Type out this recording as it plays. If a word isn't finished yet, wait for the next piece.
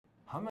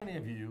How many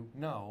of you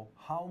know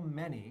how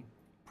many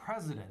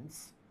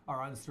presidents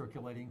are on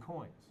circulating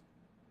coins?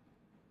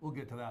 We'll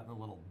get to that in a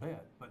little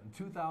bit. But in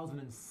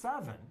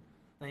 2007,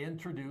 they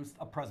introduced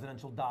a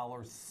presidential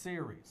dollar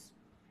series.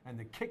 And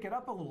to kick it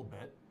up a little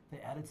bit, they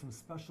added some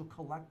special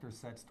collector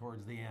sets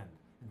towards the end.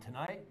 And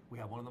tonight, we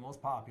have one of the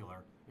most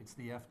popular. It's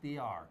the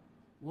FDR.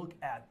 Look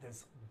at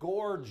this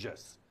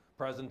gorgeous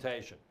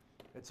presentation.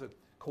 It's a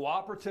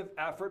cooperative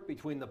effort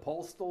between the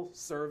Postal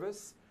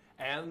Service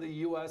and the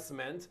U.S.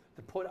 Mint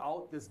to put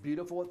out this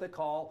beautiful, what they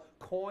call,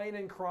 coin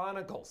and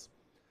chronicles.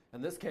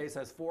 In this case,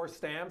 has 4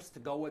 stamps to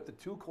go with the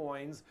 2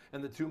 coins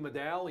and the 2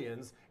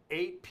 medallions,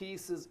 8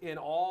 pieces in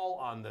all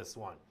on this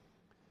one.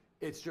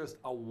 It's just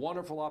a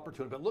wonderful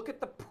opportunity. But look at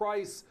the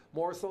price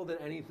more so than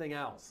anything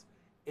else.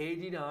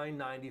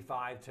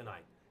 $89.95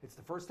 tonight. It's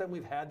the first time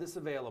we've had this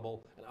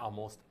available in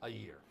almost a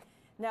year.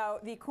 Now,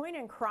 the Coin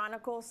and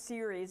Chronicle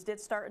series did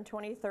start in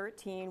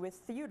 2013 with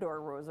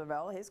Theodore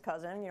Roosevelt, his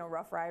cousin,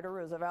 Rough Rider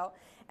Roosevelt,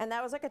 and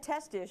that was like a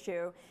test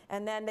issue,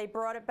 and then they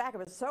brought it back. It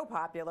was so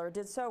popular, it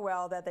did so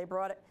well that they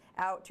brought it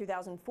out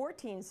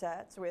 2014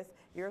 sets with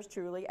yours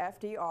truly,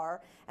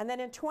 FDR, and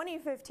then in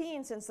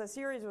 2015, since the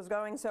series was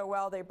going so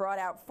well, they brought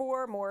out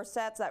 4 more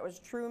sets. That was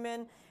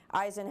Truman,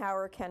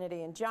 Eisenhower,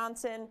 Kennedy, and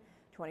Johnson.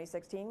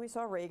 2016, we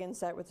saw Reagan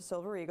set with the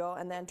Silver Eagle,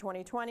 and then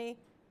 2020,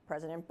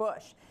 President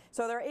Bush.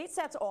 So there are 8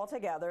 sets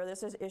altogether.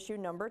 This is issue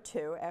number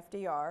 2,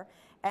 FDR,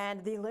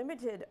 and the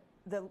limited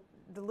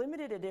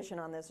edition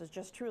on this is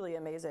just truly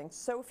amazing.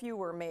 So few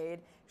were made,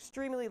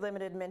 extremely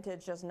limited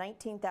mintage, just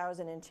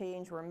 19,000 and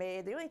change were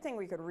made. The only thing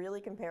we could really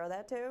compare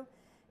that to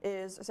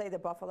is, say, the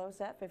Buffalo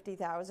set,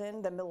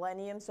 50,000, the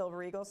Millennium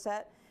Silver Eagle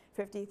set,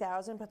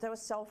 50,000, but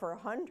those sell for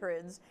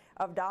hundreds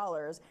of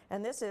dollars.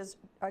 And this is,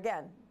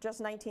 again,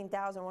 just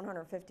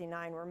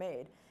 19,159 were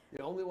made.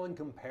 The only one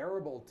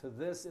comparable to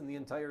this in the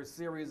entire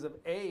series of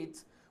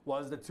 8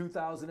 was the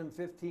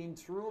 2015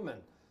 Truman.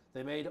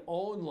 They made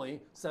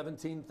only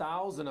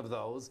 17,000 of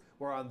those,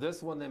 where on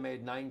this one they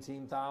made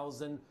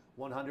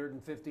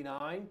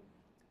 19,159.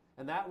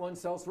 And that one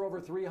sells for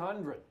over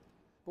 300.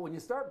 But when you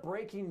start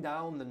breaking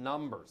down the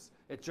numbers,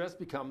 it just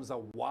becomes a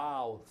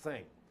wow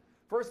thing.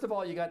 First of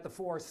all, you got the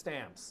 4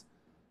 stamps.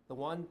 The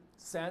 1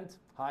 cent,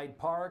 Hyde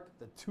Park,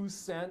 the 2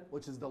 cent,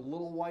 which is the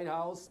Little White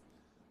House,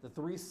 the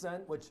 3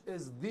 cent, which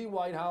is the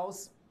White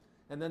House,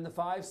 and then the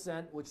 5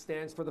 cent, which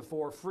stands for the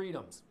 4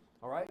 freedoms.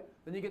 All right?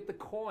 Then you get the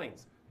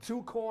coins,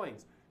 2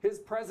 coins. His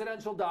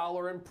presidential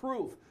dollar in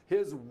proof,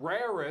 his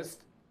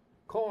rarest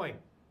coin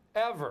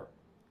ever.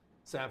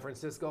 San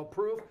Francisco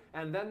proof,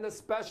 and then the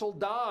special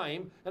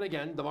dime, and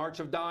again, the March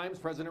of Dimes,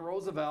 President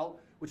Roosevelt,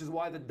 which is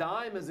why the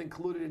dime is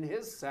included in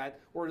his set,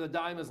 where the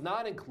dime is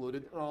not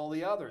included in all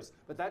the others.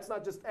 But that's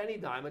not just any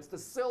dime, it's the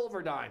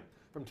silver dime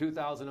from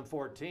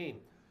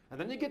 2014. And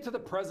then you get to the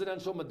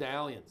presidential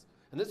medallions.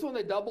 And this one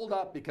they doubled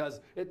up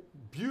because it's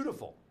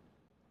beautiful.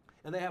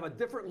 And they have a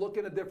different look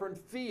and a different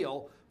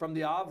feel from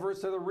the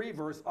obverse to the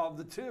reverse of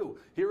the 2.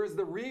 Here is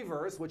the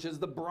reverse, which is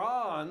the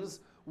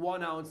bronze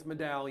 1-ounce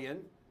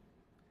medallion.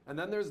 And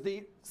then there's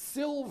the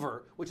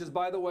silver, which is,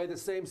 by the way, the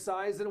same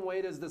size and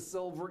weight as the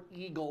Silver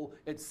Eagle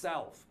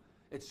itself.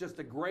 It's just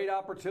a great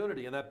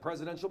opportunity, and that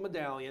presidential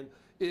medallion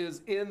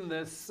is in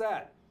this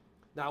set.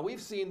 Now,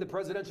 we've seen the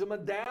presidential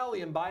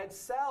medallion by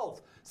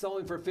itself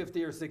selling for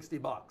 50 or 60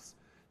 bucks.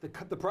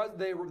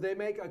 They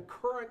make a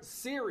current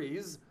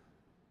series,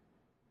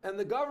 and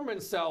the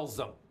government sells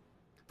them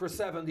for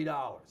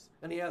 $70,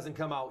 and he hasn't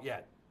come out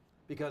yet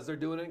because they're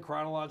doing it in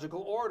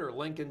chronological order.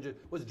 Lincoln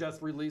was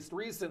just released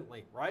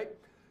recently, right?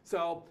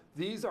 So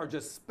these are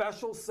just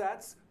special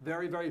sets.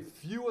 Very, very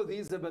few of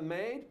these have been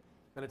made.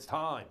 And it's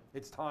time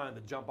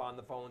to jump on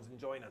the phones and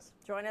join us.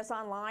 Join us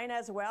online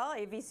as well.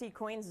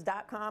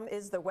 avccoins.com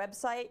is the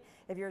website.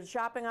 If you're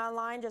shopping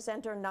online, just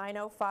enter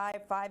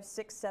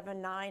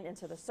 905-5679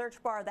 into the search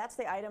bar. That's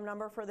the item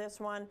number for this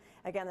one.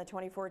 Again, the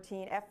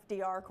 2014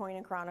 FDR Coin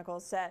and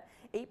Chronicles set.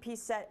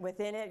 8-piece set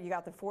within it. You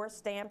got the 4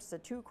 stamps, the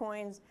 2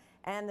 coins,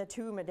 and the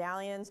 2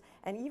 medallions.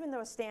 And even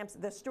those stamps,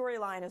 the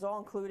storyline is all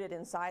included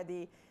inside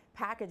the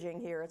packaging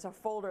here. It's a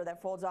folder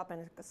that folds up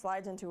and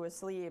slides into a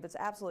sleeve. It's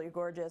absolutely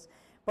gorgeous.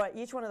 But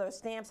each one of those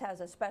stamps has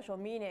a special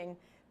meaning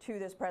to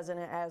this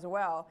president as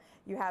well.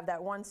 You have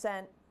that 1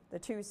 cent, the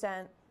 2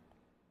 cent,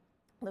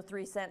 the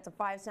 3 cent, the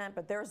 5 cent,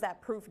 but there's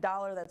that proof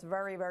dollar that's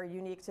very, very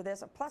unique to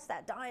this. Plus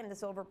that dime, the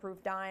silver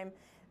proof dime,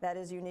 that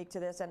is unique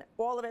to this. And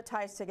all of it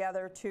ties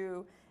together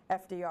to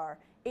FDR.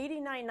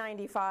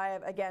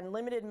 $89.95, again,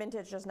 limited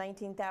mintage, just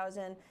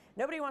 19,000.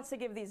 Nobody wants to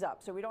give these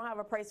up, so we don't have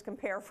a price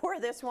compare for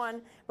this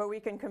one, but we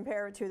can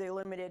compare it to the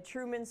limited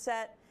Truman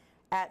set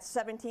at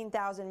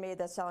 17,000 made,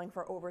 that's selling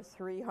for over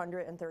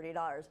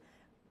 $330.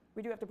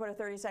 We do have to put a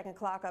 30-second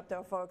clock up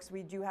though, folks.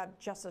 We do have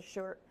just a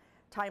short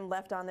time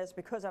left on this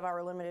because of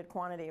our limited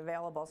quantity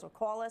available. So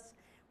call us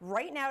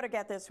right now to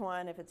get this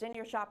one. If it's in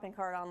your shopping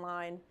cart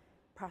online,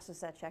 process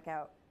that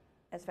checkout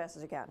as fast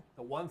as you can.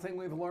 The one thing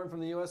we've learned from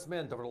the U.S.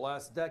 Mint over the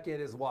last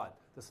decade is what?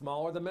 The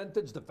smaller the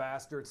mintage, the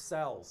faster it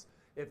sells.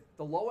 If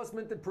the lowest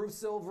minted proof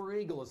Silver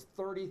Eagle is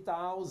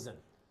 30,000,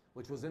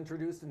 which was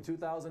introduced in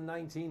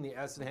 2019, the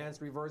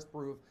S-enhanced reverse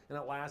proof, and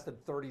it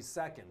lasted 30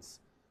 seconds.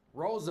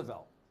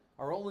 Roosevelt,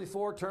 our only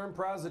 4-term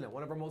president,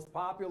 one of our most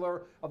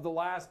popular of the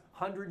last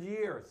 100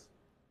 years.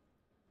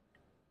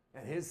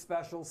 And his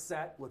special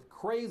set with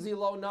crazy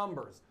low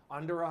numbers,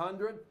 under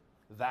 100,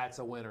 that's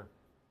a winner.